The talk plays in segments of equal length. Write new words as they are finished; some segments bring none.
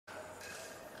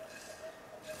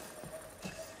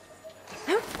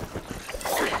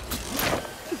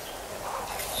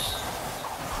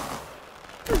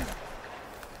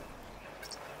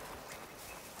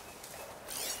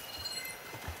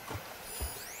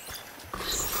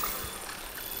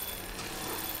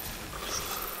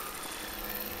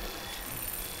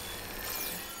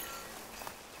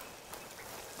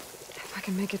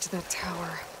can make it to that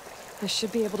tower, I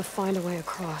should be able to find a way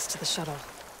across to the shuttle.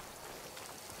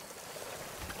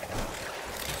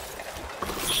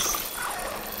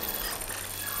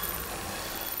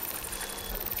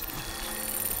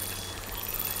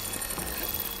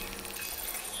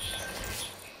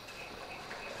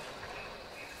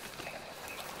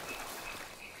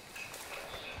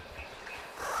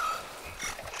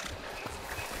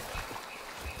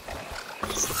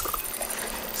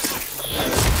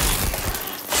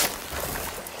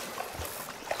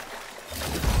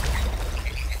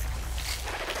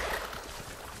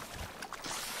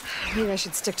 Maybe I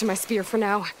should stick to my spear for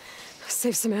now.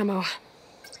 Save some ammo.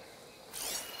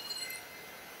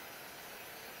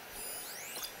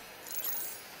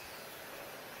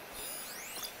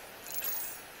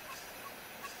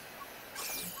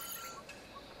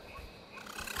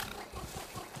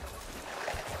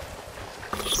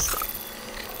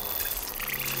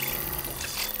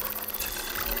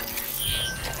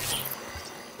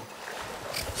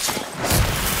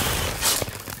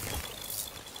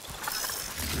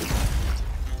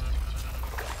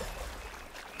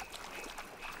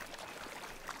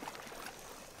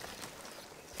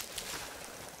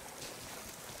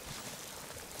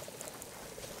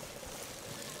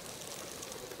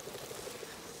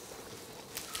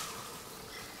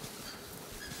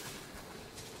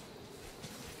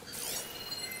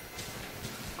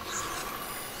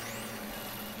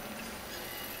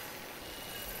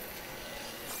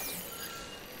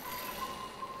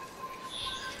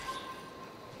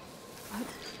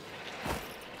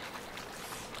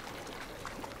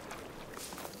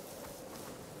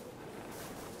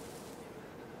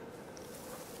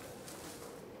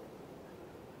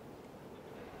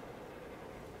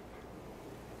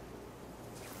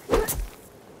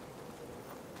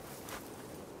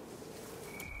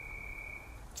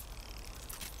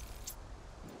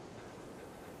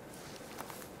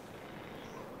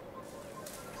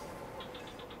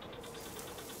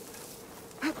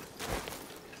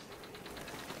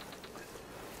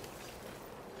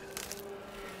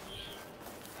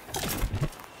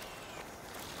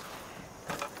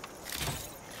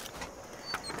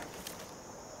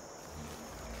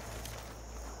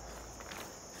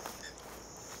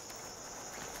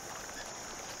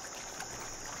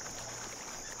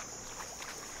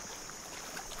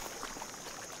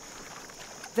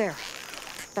 There.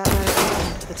 That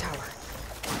ladder to the tower.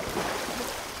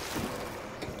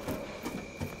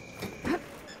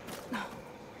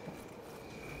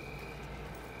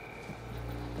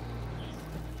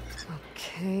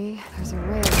 Okay, there's a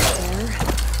rail there.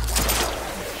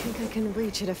 I think I can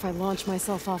reach it if I launch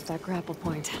myself off that grapple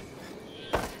point.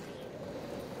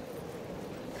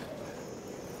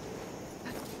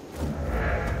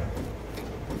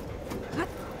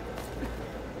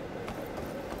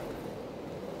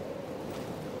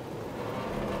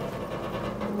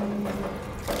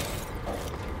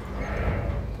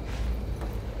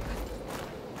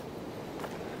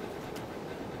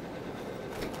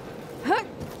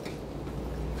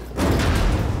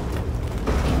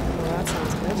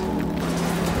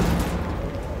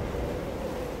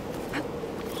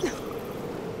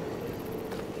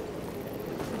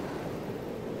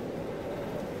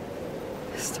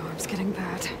 Storm's getting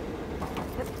bad.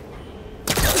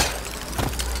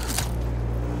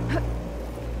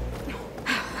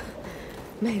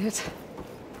 Made it.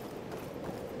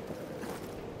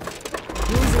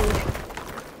 Easy.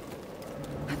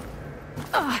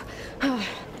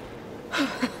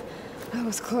 That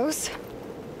was close.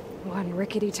 One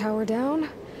rickety tower down.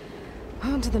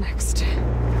 On to the next.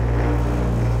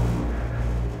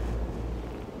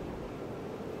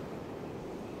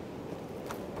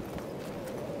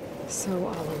 So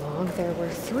all along, there were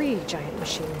 3 giant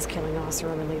machines killing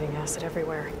Oseram and leaving acid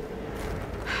everywhere.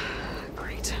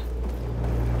 Great.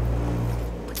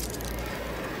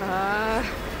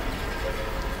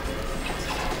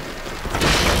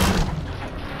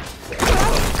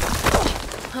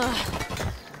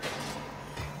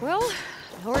 Well,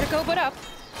 nowhere to go but up.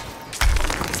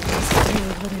 It's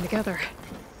really holding together.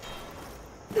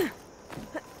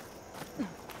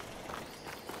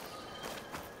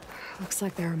 Looks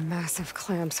like there are massive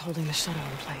clamps holding the shuttle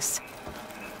in place.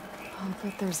 I'll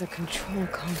bet there's a control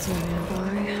console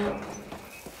nearby.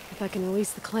 If I can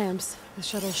release the clamps, the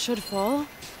shuttle should fall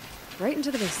right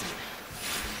into the basement.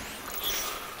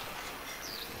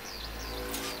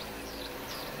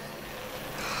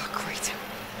 Oh, great.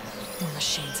 More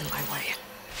machines in my way.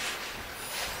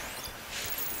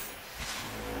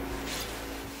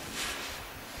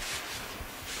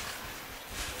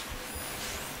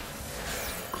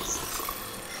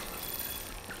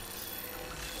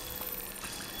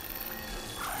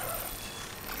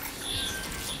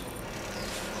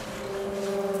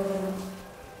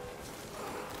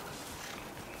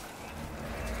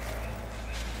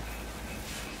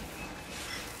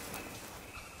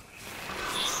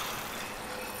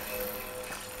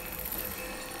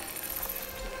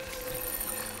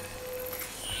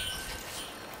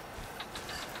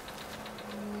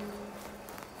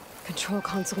 control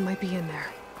console might be in there.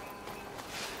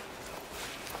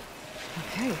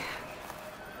 Okay.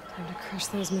 Time to crush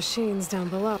those machines down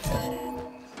below.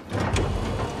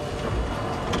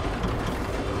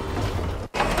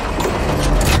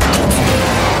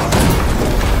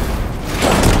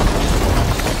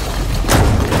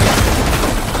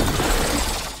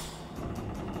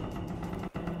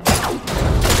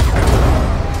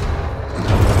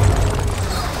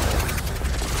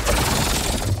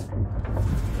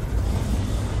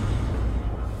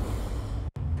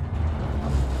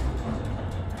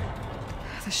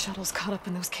 The shuttle's caught up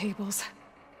in those cables.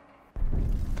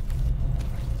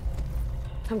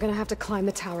 I'm gonna have to climb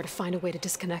the tower to find a way to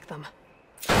disconnect them.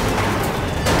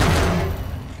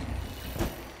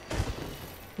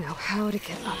 Now, how to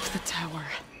get up the tower?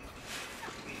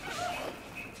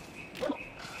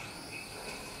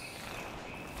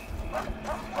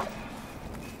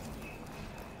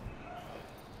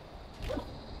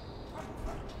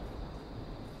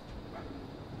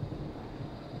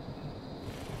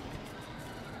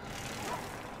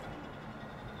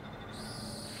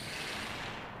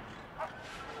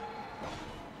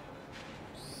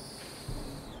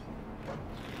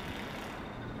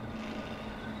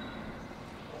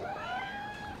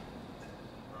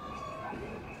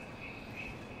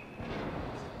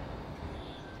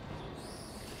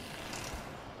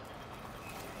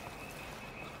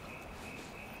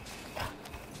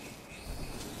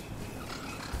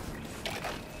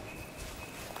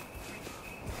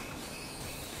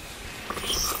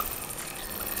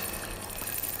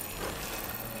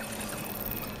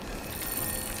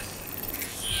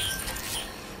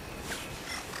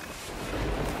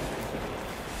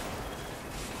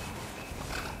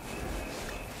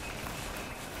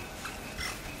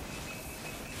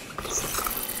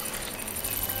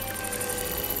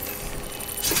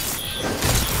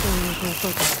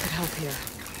 Focus could help here.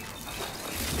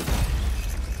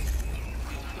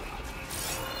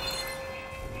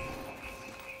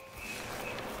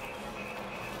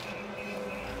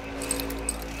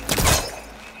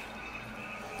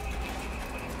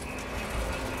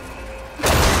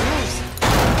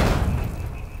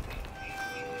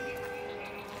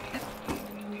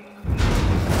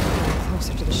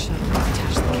 Closer to the shuttle,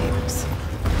 attach the cables.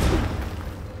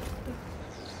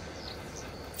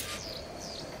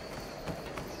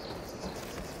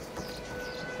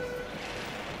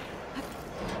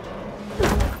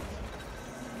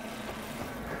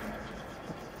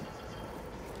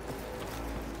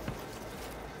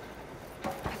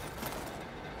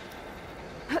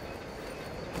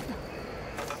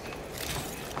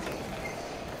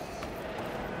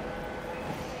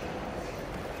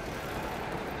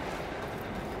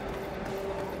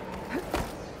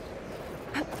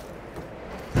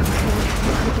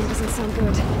 Doesn't sound good.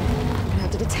 I'm gonna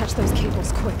have to detach those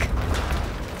cables quick.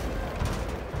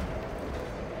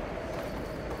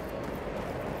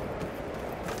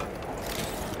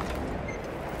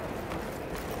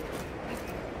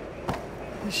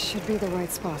 This should be the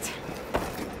right spot.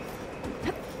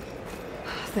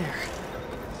 There.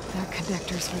 That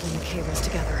connector's holding the cables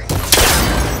together. It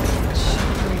should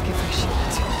break if I shoot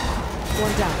it.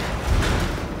 One down.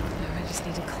 Now I just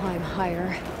need to climb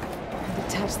higher.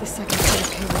 Attach the second set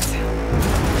of cables.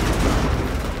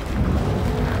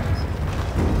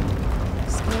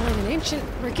 Scaling an ancient,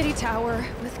 rickety tower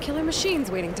with killer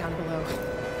machines waiting down below.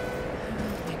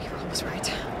 Maybe you're almost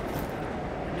right.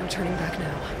 No turning back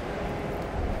now.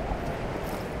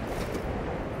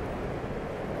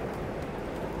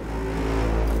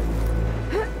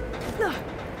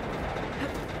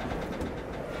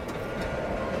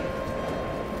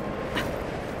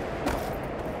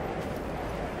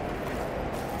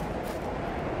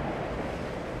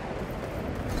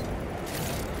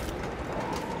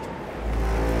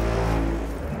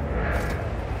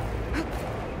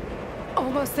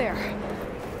 Almost there.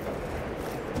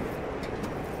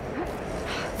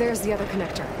 There's the other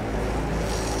connector.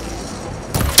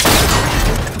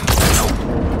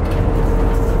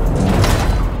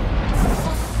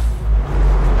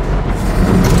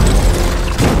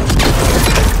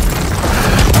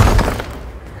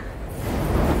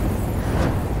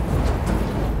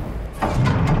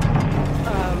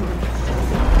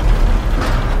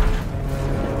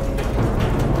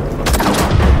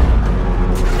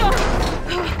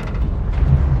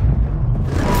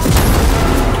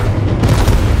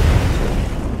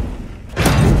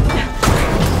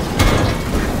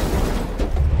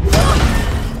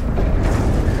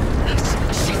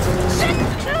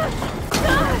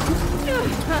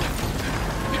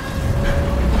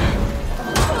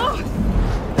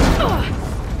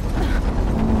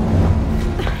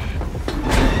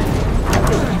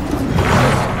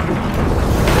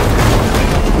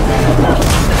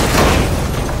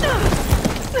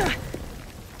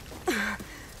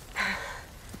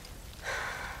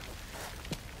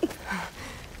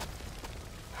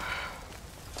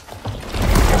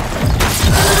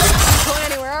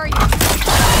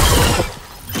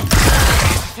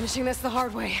 finishing this the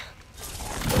hard way.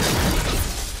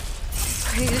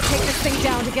 I need to take this thing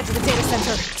down to get to the data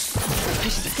center. I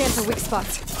should scan for weak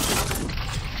spots.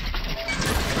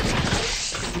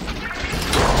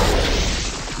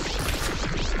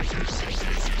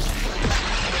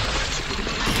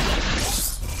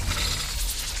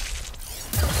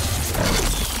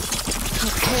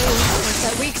 Okay, where's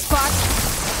that weak spot?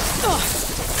 Ugh.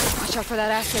 Watch out for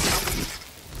that acid.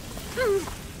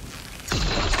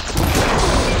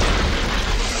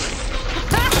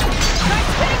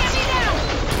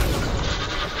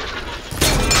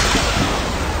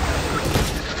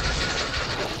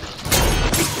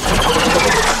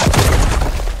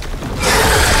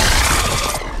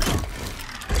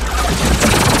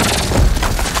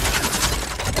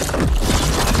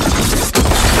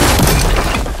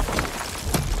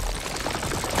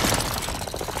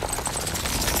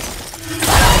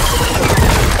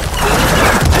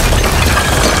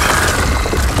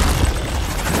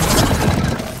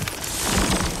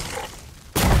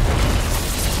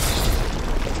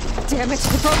 Damn it,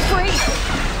 they broke free!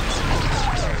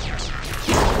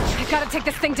 I gotta take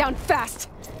this thing down fast.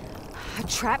 A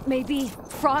trap, maybe?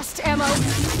 Frost ammo?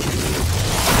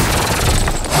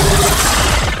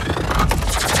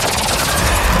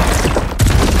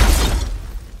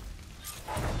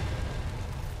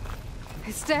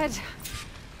 It's dead.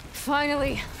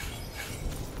 Finally.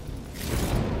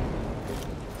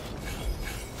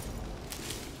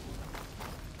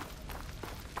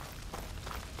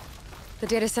 The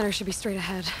data center should be straight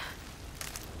ahead.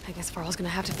 I guess Farrell's gonna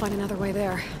have to find another way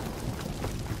there.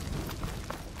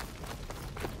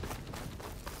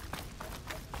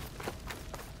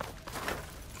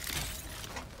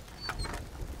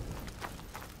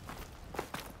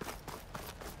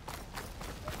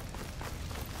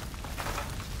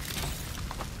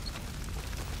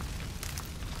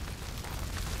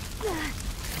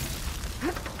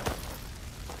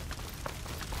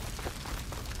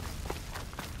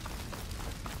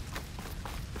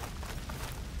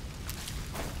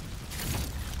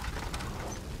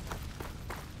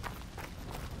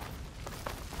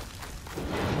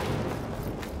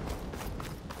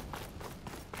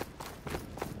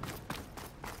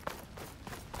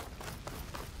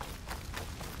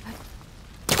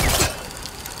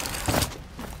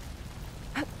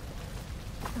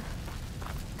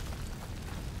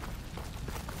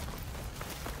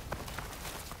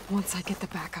 Once I get the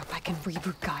backup, I can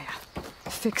reboot Gaia.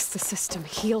 Fix the system,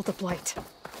 heal the blight.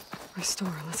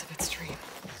 Restore Elizabeth's dream.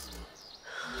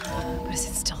 But is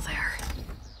it still there?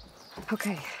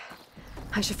 Okay.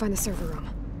 I should find the server room.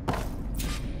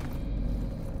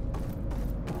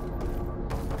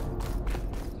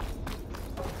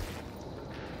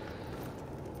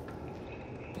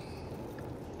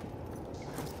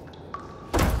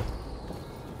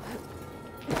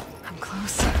 I'm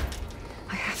close.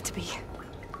 I have to be.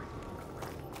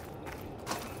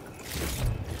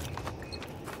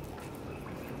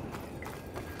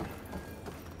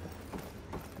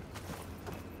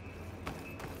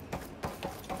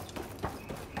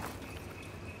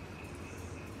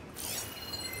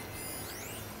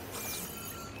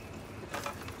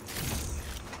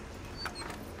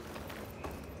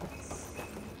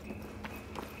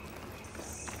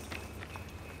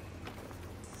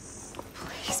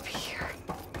 Please be here.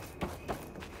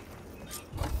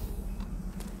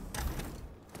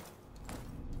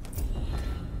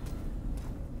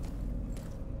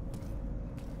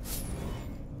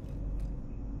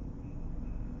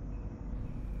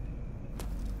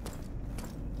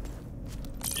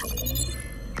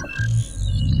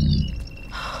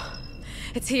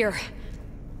 It's here.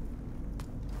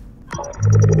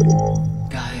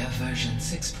 Gaia version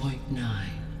 6.9.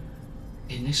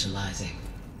 Initializing.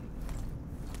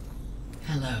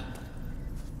 Hello.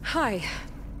 Hi.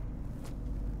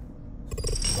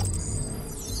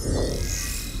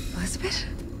 Elizabeth?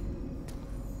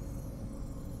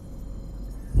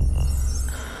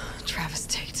 Travis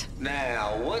Tate.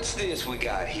 Now, what's this we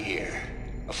got here?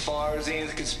 A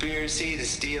Farzian's conspiracy to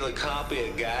steal a copy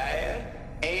of Gaia?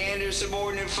 And her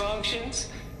subordinate functions?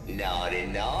 Naughty,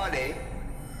 naughty.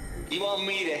 You want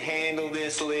me to handle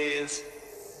this, Liz?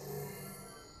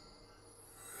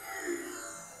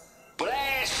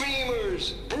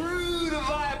 Blasphemers! Brood of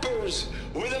vipers!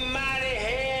 With a mighty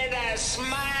hand I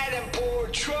smite and pour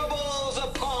troubles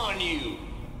upon you!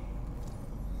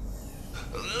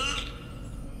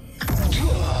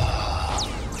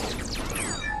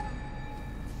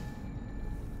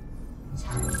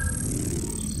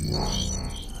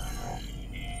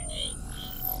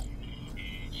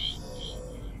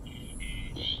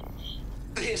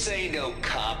 This ain't no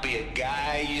copy of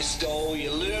Gaia you stole,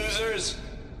 you losers.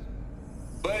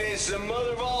 but it's the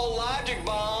mother of all logic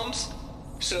bombs.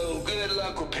 So good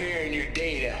luck repairing your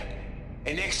data.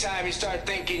 And next time you start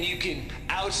thinking you can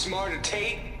outsmart a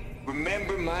tape,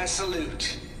 remember my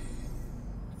salute.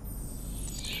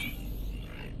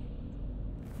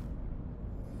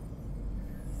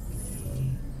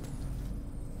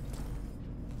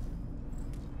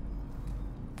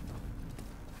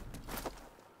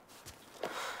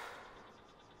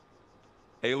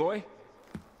 Aloy?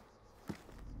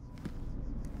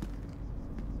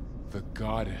 The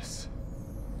goddess.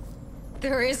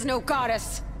 There is no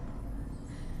goddess!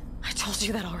 I told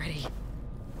you that already.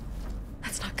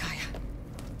 That's not Gaia.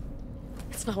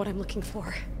 It's not what I'm looking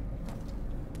for.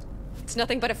 It's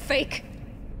nothing but a fake.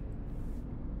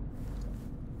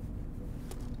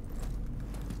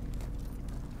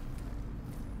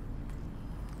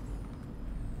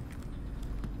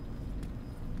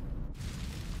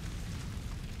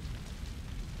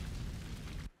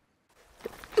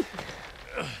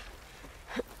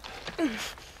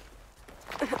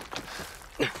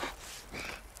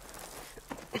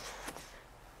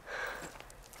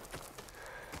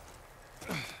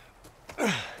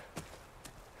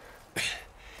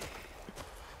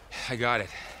 I got it.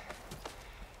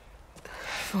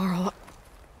 Varl,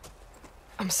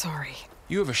 I'm sorry.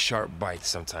 You have a sharp bite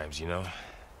sometimes, you know?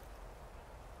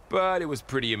 But it was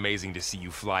pretty amazing to see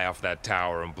you fly off that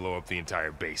tower and blow up the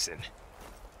entire basin.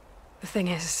 The thing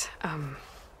is,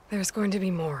 there's going to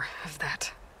be more of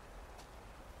that.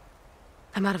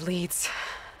 I'm out of leads,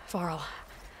 Varl.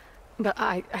 But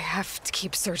I have to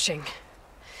keep searching.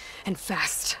 And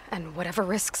fast. And whatever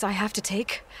risks I have to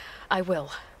take, I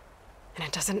will. And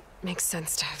it doesn't make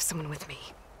sense to have someone with me.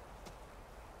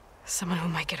 Someone who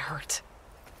might get hurt.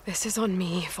 This is on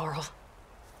me, Varl.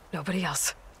 Nobody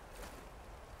else.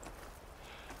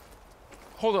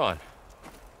 Hold on.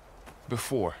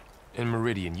 Before, in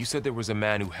Meridian, you said there was a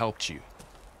man who helped you.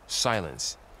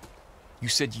 Silence. You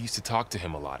said you used to talk to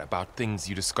him a lot about things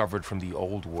you discovered from the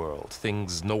old world,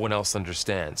 things no one else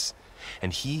understands.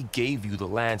 And he gave you the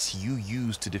lance you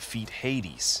used to defeat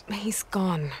Hades. He's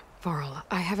gone, Varl.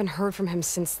 I haven't heard from him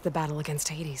since the battle against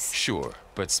Hades. Sure,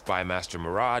 but Spy Master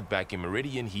Murad back in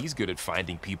Meridian, he's good at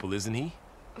finding people, isn't he?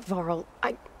 Varl,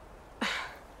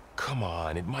 Come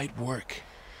on, it might work.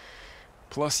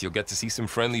 Plus, you'll get to see some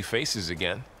friendly faces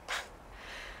again.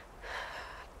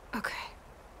 Okay.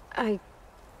 I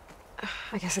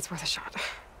guess it's worth a shot.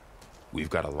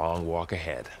 We've got a long walk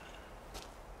ahead.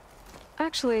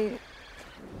 Actually,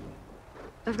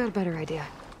 I've got a better idea.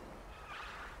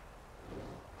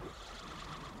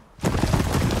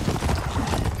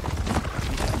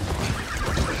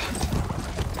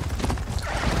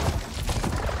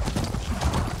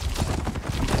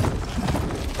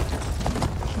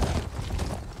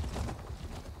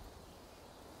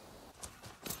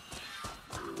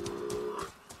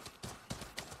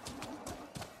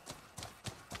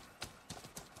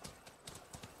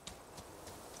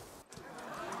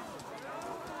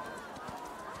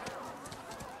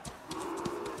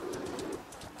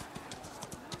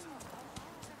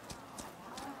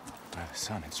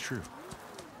 Son, it's true.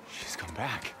 She's come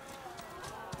back.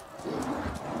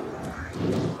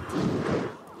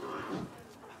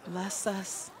 Bless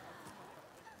us.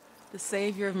 The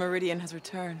savior of Meridian has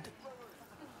returned.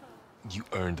 You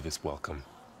earned this welcome.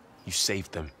 You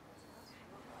saved them.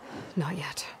 Not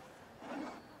yet.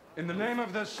 In the name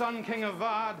of the Sun King of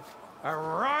Vard, a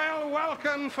royal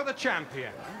welcome for the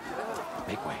champion.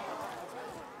 Make way.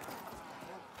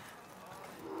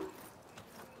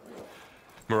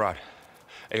 Murad,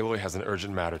 Aloy has an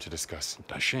urgent matter to discuss.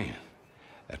 Does she?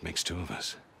 That makes two of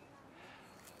us.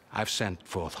 I've sent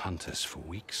forth hunters for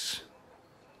weeks,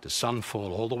 to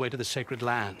sunfall all the way to the sacred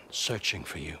land, searching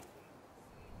for you.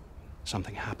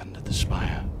 Something happened at the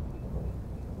spire.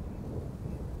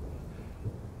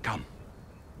 Come.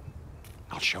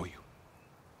 I'll show you.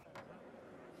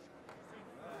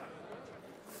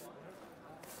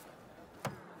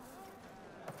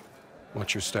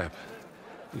 Watch your step.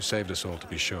 You saved us all, to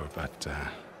be sure, but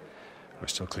we're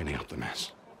still cleaning up the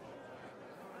mess.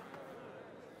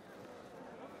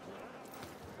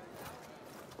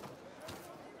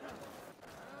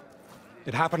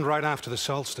 It happened right after the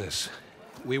solstice.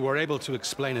 We were able to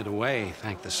explain it away,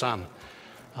 thank the sun.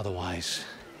 Otherwise,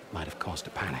 it might have caused a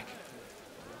panic.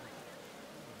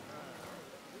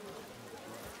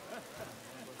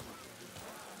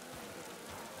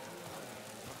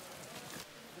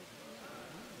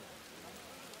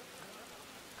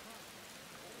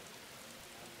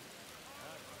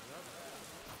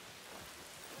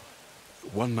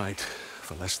 One night,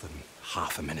 for less than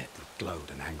half a minute, it glowed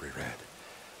an angry red.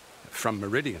 From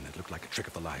Meridian, it looked like a trick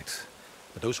of the light.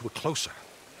 But those who were closer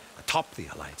Atop the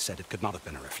light said it could not have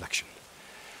been a reflection.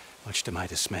 Much to my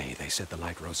dismay, they said the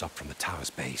light rose up from the tower's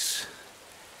base.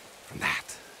 From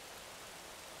that.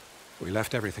 We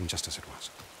left everything just as it was.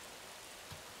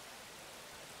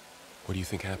 What do you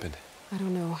think happened? I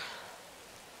don't know.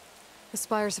 The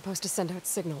Spire's supposed to send out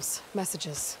signals,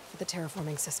 messages, for the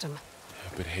terraforming system.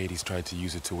 Yeah, but Hades tried to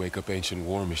use it to wake up ancient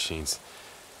war machines.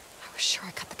 I was sure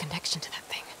I cut the connection to that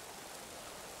thing.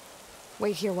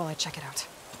 Wait here while I check it out.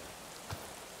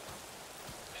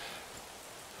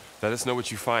 Let us know what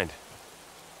you find.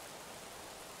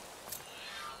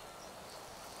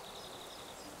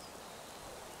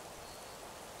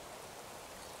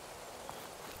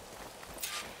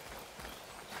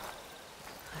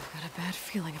 I've got a bad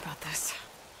feeling about this.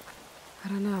 I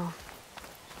don't know.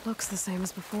 Looks the same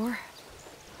as before.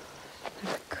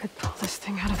 I could pull this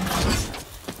thing out of the...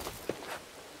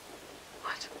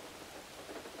 What?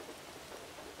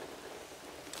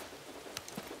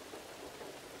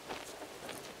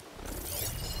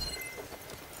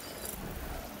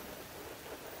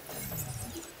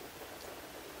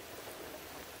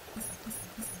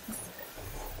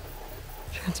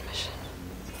 Transmission.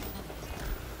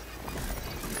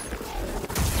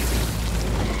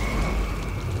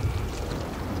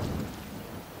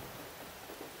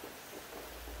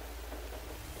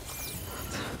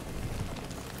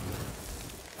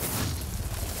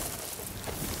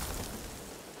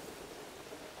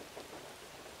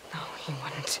 No, he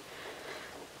wouldn't.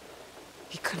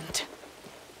 He couldn't.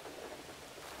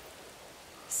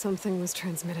 Something was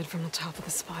transmitted from the top of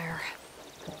the spire.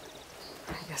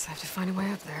 I guess I have to find a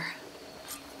way up there.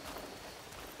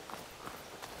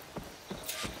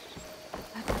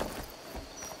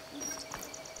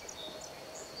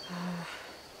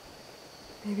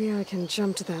 Maybe I can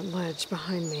jump to that ledge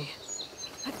behind me.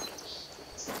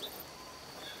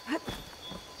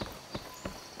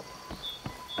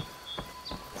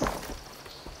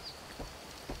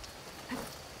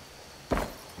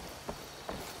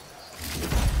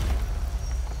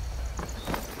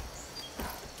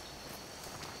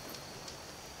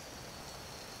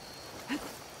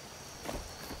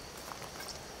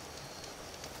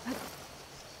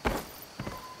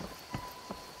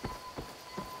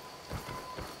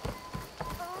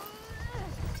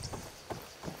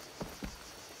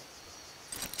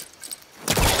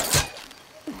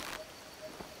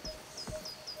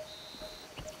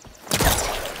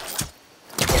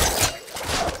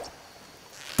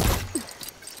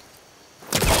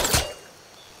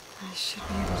 I should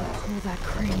be able to pull that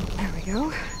crane. There we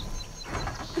go.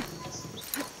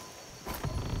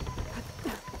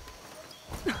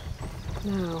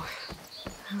 Now,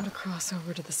 how to cross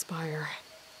over to the spire.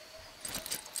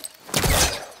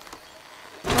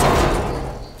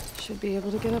 Should be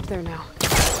able to get up there now.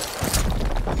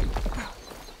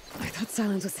 I thought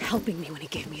Silence was helping me when he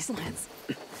gave me his lance.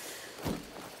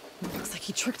 Looks like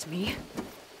he tricked me.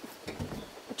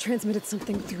 Transmitted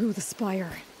something through the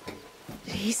spire.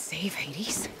 Did he save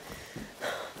Hades?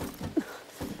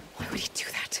 Why would he do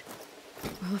that?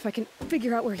 Well, if I can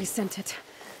figure out where he sent it,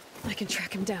 I can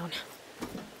track him down.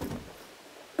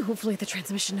 Hopefully the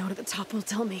transmission note at the top will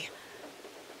tell me.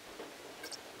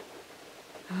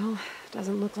 Well,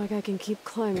 doesn't look like I can keep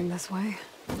climbing this way.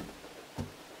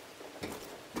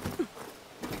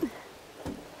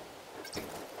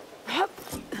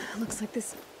 Looks like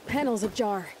this panel's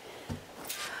ajar.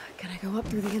 Can I go up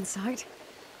through the inside?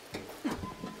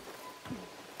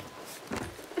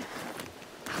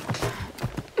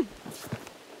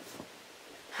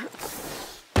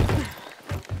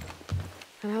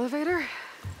 An elevator?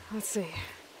 Let's see.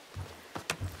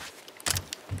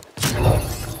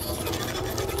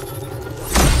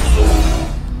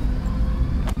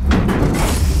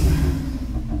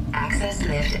 Access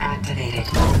lift activated.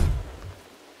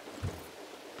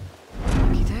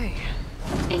 Lucky day.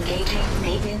 Engaging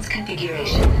maintenance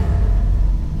configuration.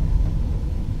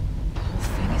 The whole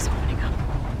thing is opening up.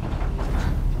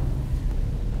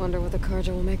 Wonder what the Karja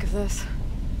will make of this.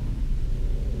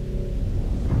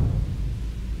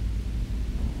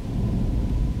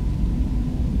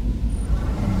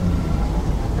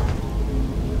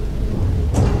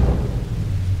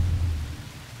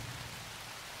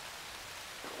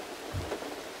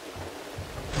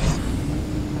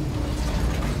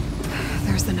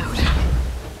 There's the note.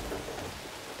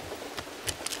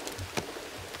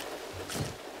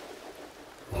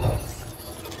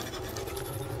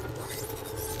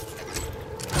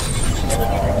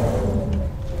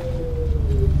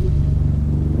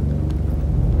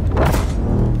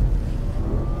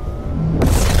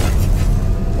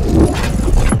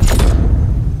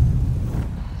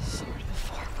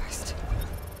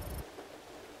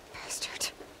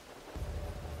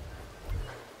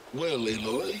 Well,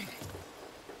 Aloy,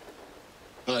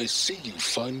 I see you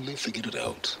finally figured it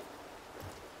out.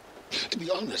 To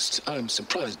be honest, I'm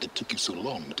surprised it took you so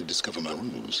long to discover my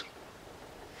ruse.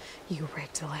 You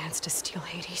rigged the lands to steal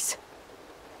Hades.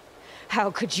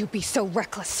 How could you be so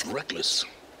reckless? Reckless?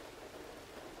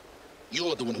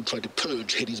 You're the one who tried to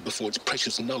purge Hades before its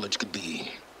precious knowledge could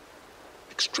be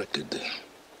extracted.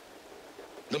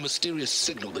 The mysterious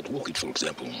signal that woke it, for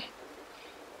example.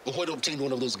 Or why to obtain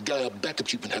one of those Gaia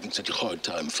backups you've been having such a hard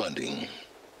time finding.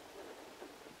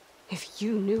 If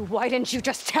you knew, why didn't you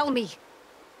just tell me?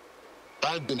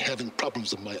 I've been having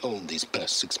problems of my own these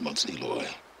past 6 months, Aloy.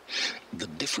 The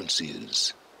difference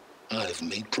is, I've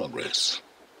made progress.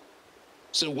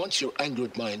 So once your anger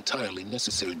at my entirely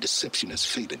necessary deception has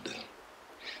faded,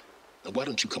 why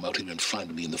don't you come out here and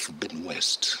find me in the Forbidden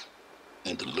West,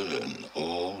 and learn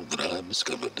all that I've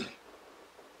discovered?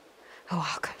 Oh,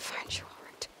 I'll come find you, all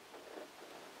right.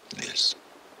 Yes.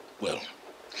 Well,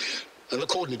 the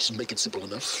coordinates make it simple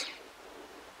enough.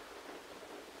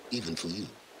 Even for you.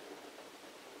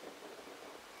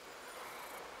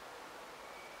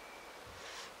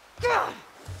 Ugh!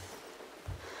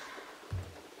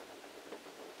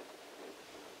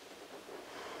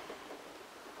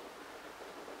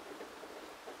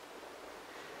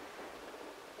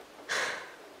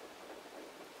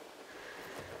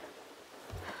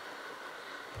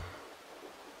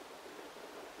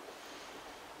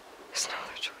 There's no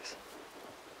other choice.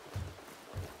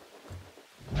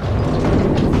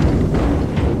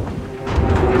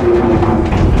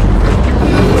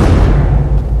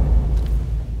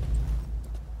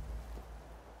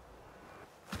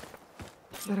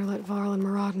 Better let Varl and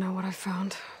Murad know what I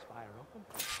found.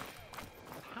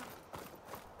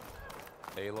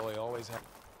 Aloy always had...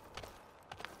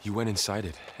 You went inside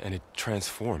it, and it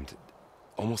transformed.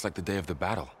 Almost like the day of the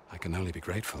battle. I can only be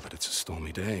grateful that it's a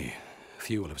stormy day.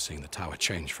 Few will have seen the tower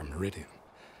change from Meridian.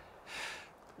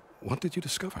 What did you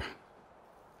discover?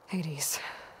 Hades.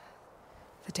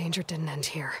 The danger didn't end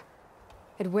here.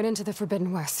 It went into the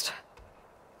Forbidden West.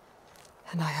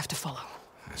 And I have to follow.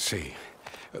 I see.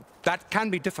 That can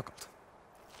be difficult.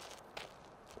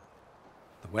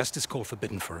 The West is called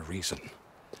Forbidden for a reason.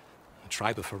 A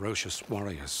tribe of ferocious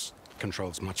warriors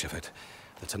controls much of it,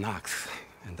 the Tenakth,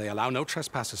 and they allow no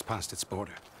trespassers past its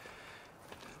border.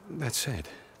 That said,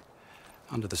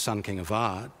 under the Sun King of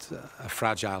Ard, a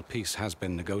fragile peace has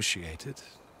been negotiated,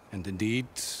 and indeed,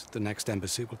 the next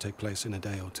embassy will take place in a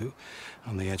day or two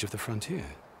on the edge of the frontier.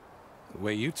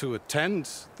 Were you to attend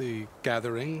the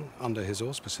gathering under his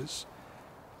auspices,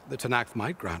 the Tenakth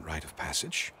might grant right of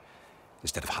passage,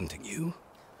 instead of hunting you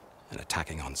and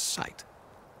attacking on sight.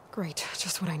 Great,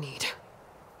 just what I need.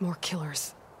 More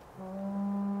killers.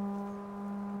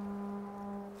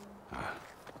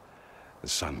 The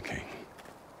Sun King.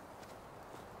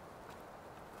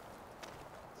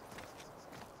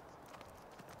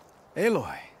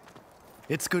 Aloy,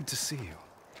 it's good to see you.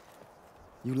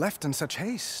 You left in such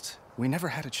haste. We never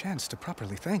had a chance to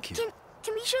properly thank you.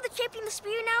 Can we show the champion the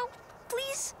spear now,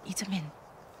 please? Itamin,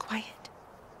 quiet.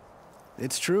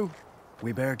 It's true.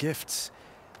 We bear gifts.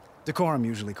 Decorum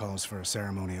usually calls for a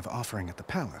ceremony of offering at the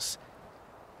palace,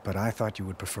 but I thought you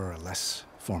would prefer a less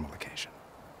formal occasion.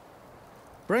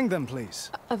 Bring them, please.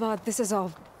 Avad, this is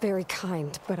all very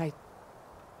kind, but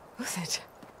Who's it?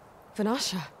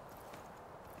 Vanasha.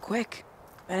 Quick.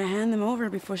 Better hand them over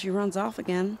before she runs off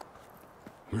again.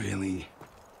 Really?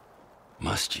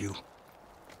 Must you?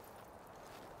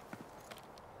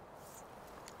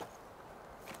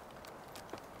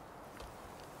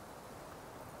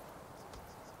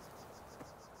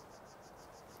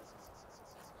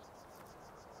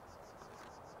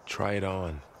 Try it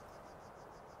on.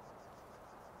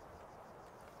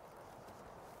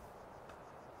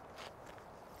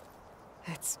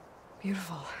 It's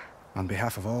beautiful. On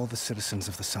behalf of all the citizens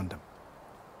of the Sundom,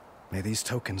 may these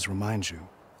tokens remind you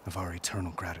of our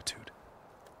eternal gratitude.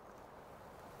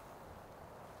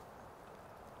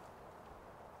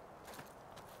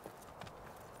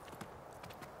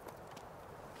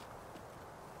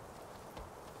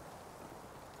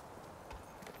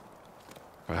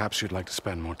 Perhaps you'd like to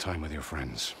spend more time with your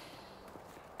friends.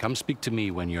 Come speak to me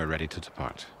when you're ready to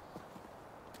depart.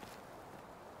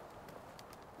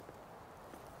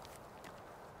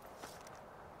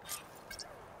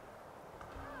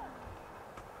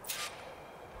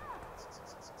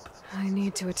 I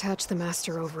need to attach the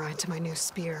master override to my new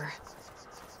spear.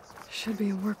 Should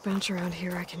be a workbench around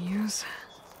here I can use.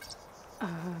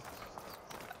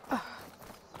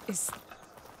 Is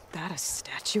that a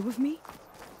statue of me?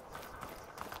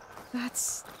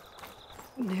 That's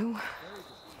new.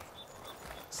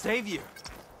 Savior!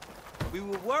 We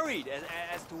were worried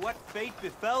as to what fate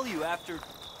befell you after...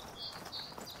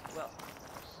 Well,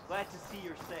 glad to see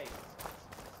you're safe.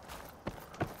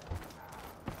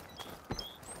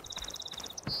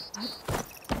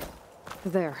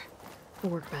 There. The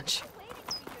workbench. Waiting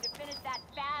for you to finish that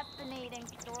fascinating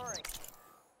story.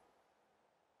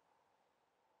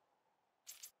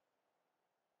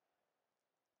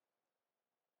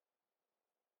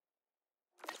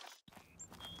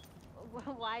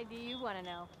 Why do you want to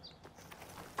know?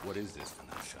 What is this,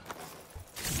 Vanessa?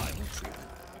 Silent treatment.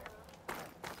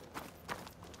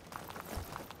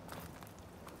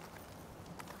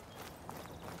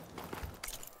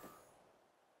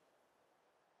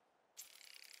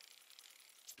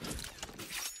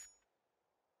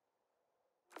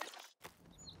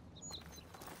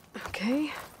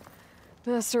 Okay.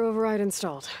 Master override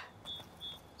installed.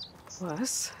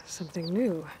 Plus, something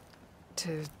new.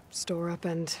 To store up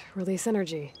and release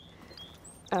energy.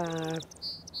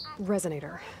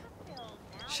 Resonator.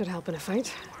 Should help in a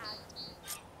fight.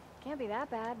 Can't be that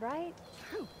bad, right?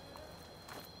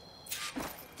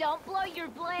 Don't blow your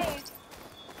blaze!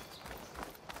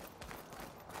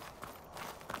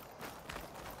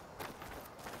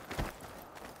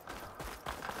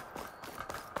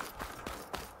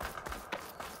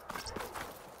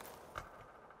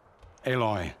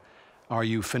 Aloy, are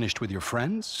you finished with your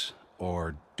friends,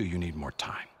 or do you need more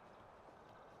time?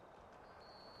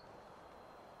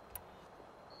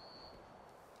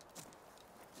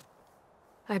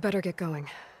 I better get going.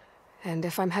 And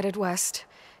if I'm headed west,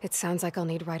 it sounds like I'll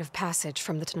need rite of passage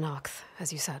from the Tenakth,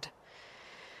 as you said.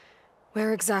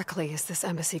 Where exactly is this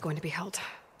embassy going to be held?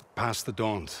 Past the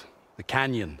Daunt, the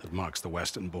canyon that marks the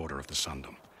western border of the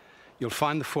Sundom. You'll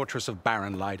find the fortress of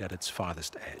Barren Light at its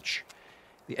farthest edge.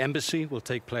 The embassy will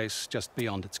take place just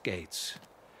beyond its gates.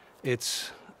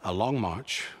 It's a long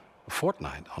march, a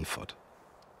fortnight on foot.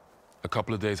 A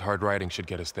couple of days hard riding should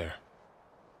get us there.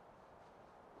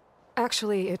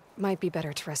 Actually, it might be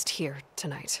better to rest here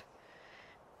tonight.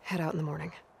 Head out in the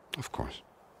morning. Of course.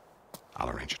 I'll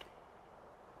arrange it.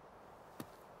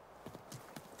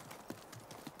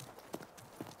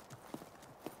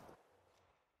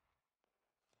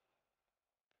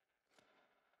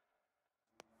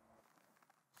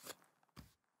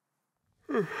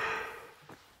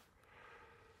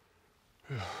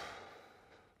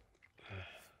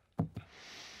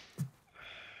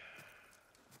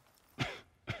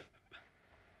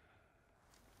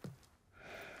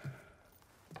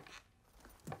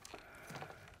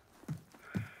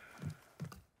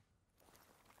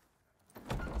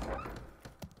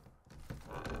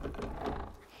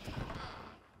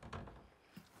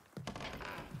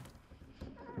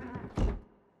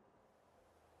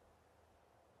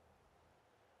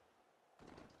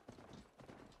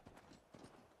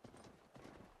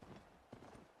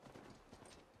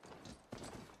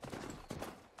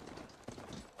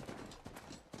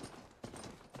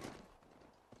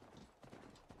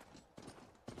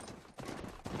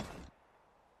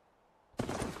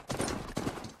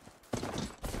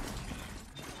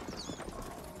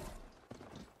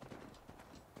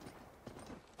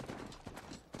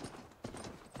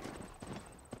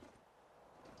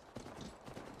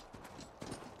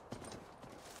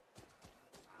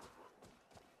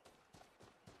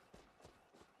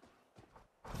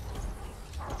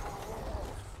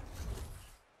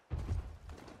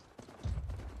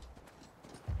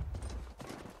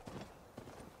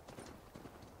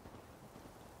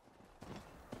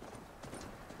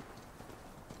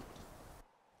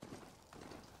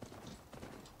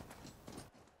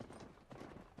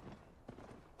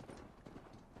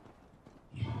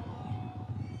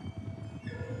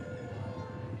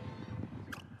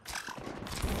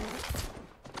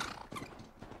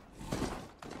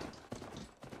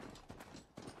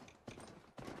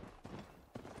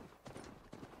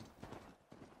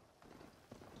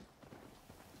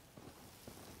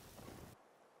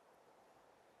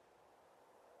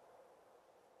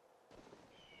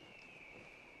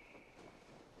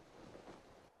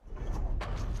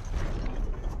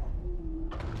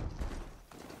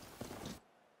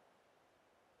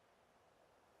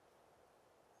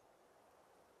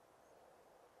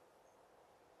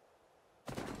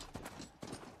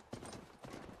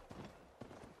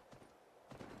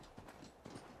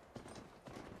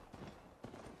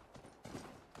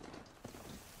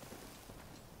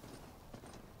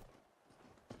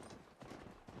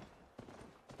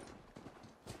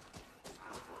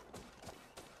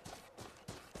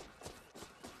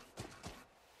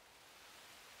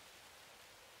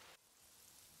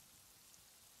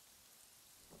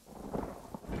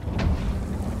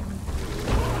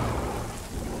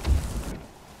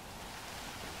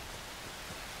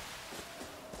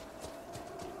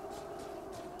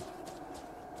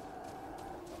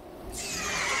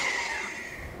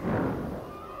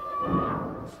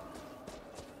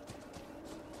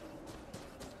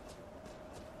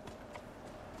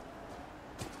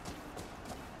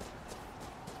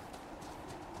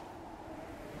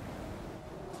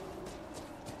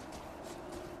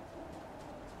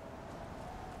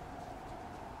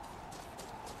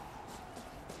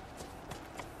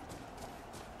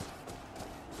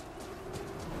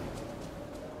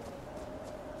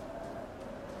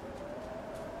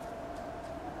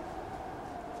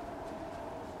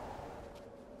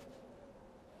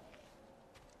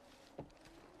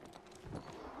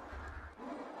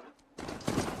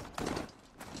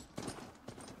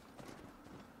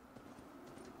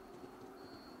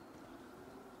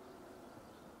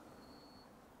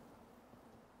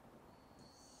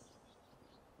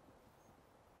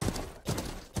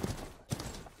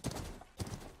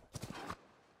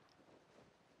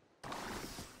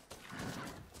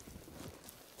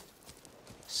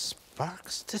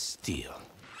 Sparks to steel.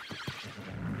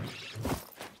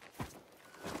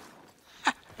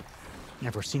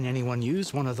 Never seen anyone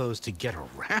use one of those to get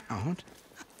around.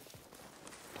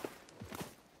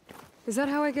 Is that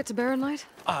how I get to Barren Light?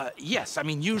 Yes, I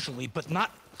mean usually, but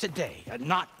not today.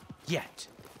 Not yet.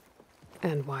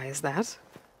 And why is that?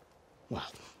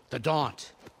 Well, the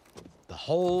Daunt. The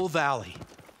whole valley.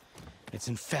 It's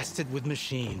infested with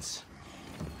machines.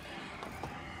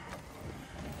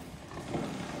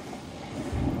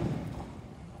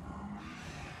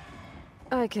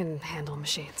 I can handle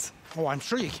machines. Oh, I'm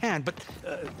sure you can, but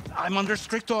I'm under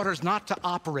strict orders not to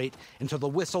operate until the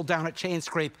whistle down at Chain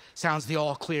Scrape sounds the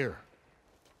all clear.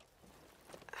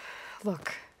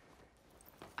 Look,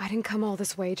 I didn't come all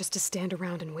this way just to stand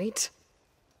around and wait.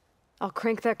 I'll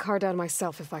crank that car down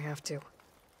myself if I have to.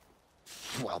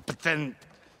 Well, but then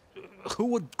who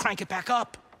would crank it back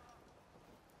up?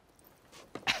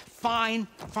 Fine,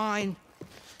 fine.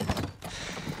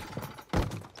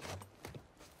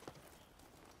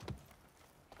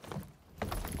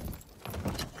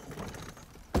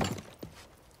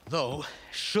 Though,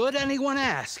 should anyone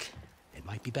ask, it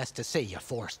might be best to say you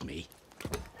forced me.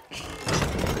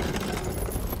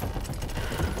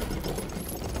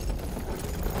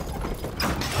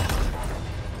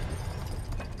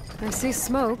 I see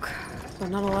smoke, but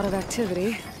not a lot of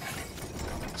activity.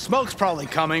 Smoke's probably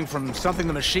coming from something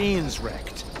the machines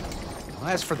wrecked.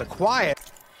 As for the quiet...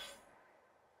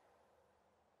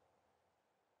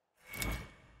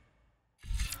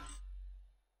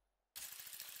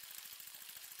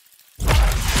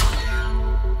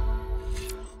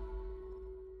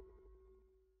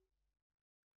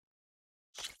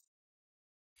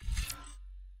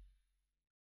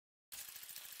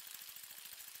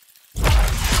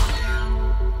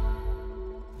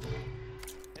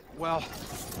 Well,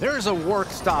 there's a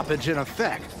work stoppage in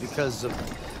effect because of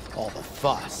all the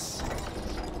fuss.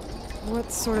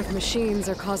 What sort of machines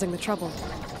are causing the trouble?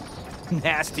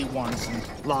 Nasty ones,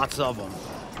 and lots of them.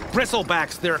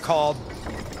 Bristlebacks, they're called.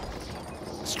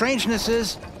 Strangeness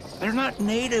is, they're not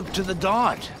native to the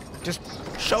Daunt. Just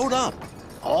showed up,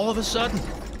 all of a sudden.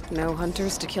 No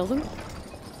hunters to kill them?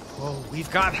 Oh,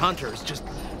 we've got hunters, just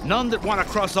none that want to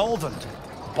cross Ulvund.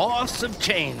 Boss of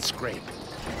Chain Scrape.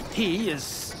 He is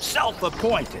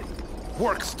self-appointed.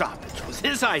 Work stoppage was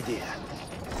his idea.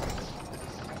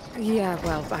 Yeah,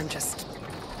 well, I'm just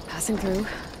passing through.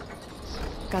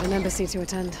 Got an embassy to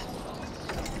attend.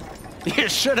 You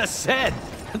should have said.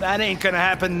 That ain't gonna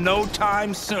happen no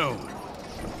time soon.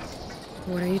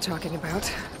 What are you talking about?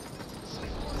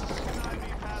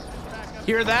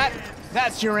 Hear that?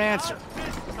 That's your answer.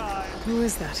 Who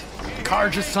is that?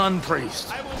 Karja's Sun Priest.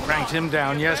 Cranked him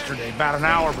down yesterday, about an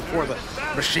hour before the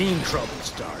machine trouble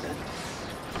started.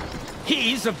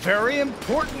 He's a very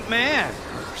important man,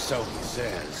 or so he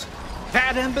says.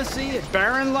 That embassy at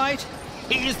Barren Light,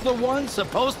 he's the one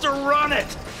supposed to run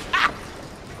it. Ah!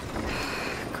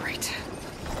 Great.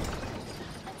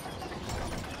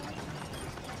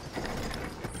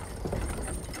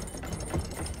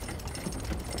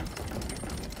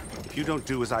 If you don't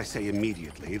do as I say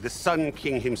immediately, the Sun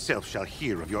King himself shall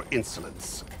hear of your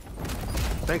insolence.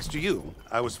 Thanks to you,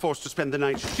 I was forced to spend the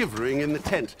night shivering in the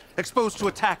tent. Exposed to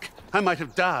attack, I might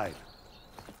have died.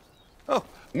 Oh,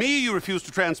 me you refuse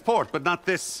to transport, but not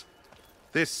this...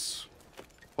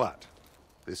 what?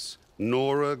 This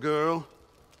Nora girl?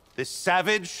 This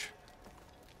savage?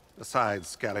 Besides,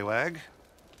 scallywag.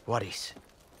 Wadis.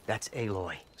 That's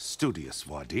Aloy. Studious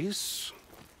Wadis.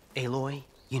 Aloy,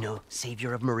 you know,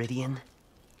 savior of Meridian.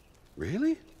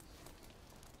 Really?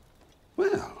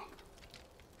 Well...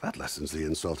 that lessens the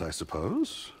insult, I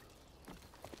suppose.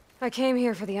 I came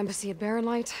here for the embassy at Barren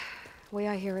Light. Way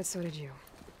I hear it, so did you.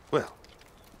 Well,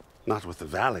 not with the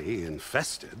valley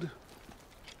infested.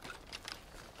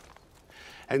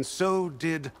 And so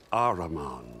did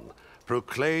Ahriman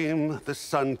proclaim the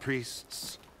Sun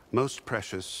Priests most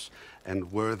precious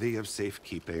and worthy of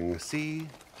safekeeping. See?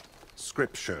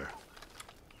 Scripture.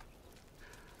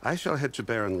 I shall head to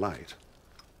Barren Light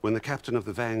when the captain of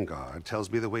the Vanguard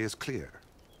tells me the way is clear.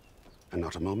 And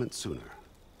not a moment sooner.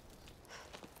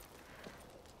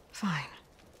 Fine.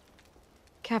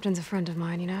 Captain's a friend of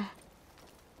mine, you know?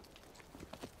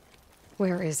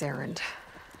 Where is Erend?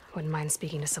 Wouldn't mind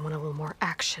speaking to someone a little more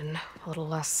action, a little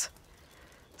less...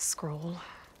 scroll.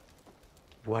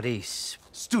 Wadis.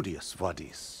 Studious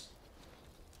Wadis.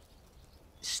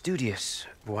 Studious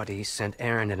Wadis sent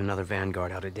Aaron and another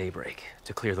Vanguard out at daybreak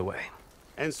to clear the way.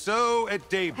 And so at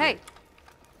daybreak... Hey!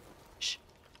 Shh.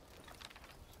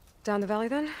 Down the valley,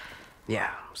 then?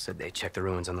 Yeah, said they checked the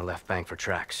ruins on the left bank for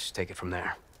tracks. Take it from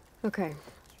there. Okay.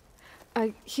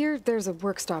 I hear there's a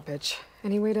work stoppage.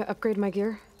 Any way to upgrade my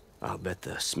gear? I'll bet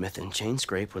the smith in Chain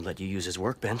Scrape would let you use his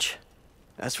workbench.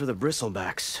 As for the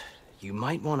bristlebacks, you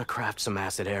might want to craft some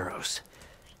acid arrows.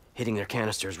 Hitting their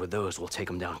canisters with those will take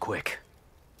them down quick.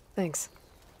 Thanks.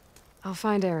 I'll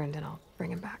find Aaron and I'll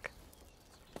bring him back.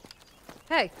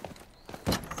 Hey!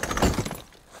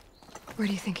 Where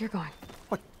do you think you're going?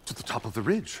 What? To the top of the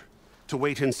ridge. To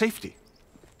wait in safety.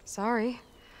 Sorry.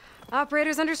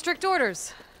 Operator's under strict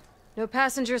orders. No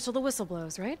passengers till the whistle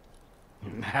blows, right?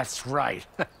 That's right.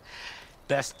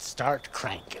 Best start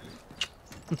cranking.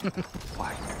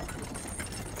 Why?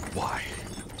 Why?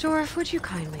 Jorf, would you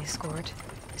kindly escort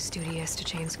Studious to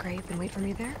Chain Scrape and wait for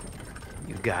me there?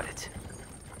 You got it.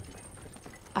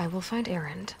 I will find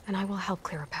Aaron, and I will help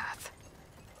clear a path.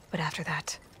 But after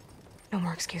that, no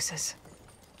more excuses.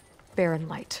 Barren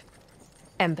Light.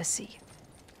 Embassy.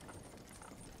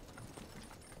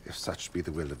 If such be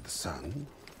the will of the sun.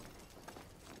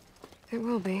 It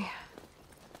will be.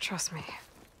 Trust me.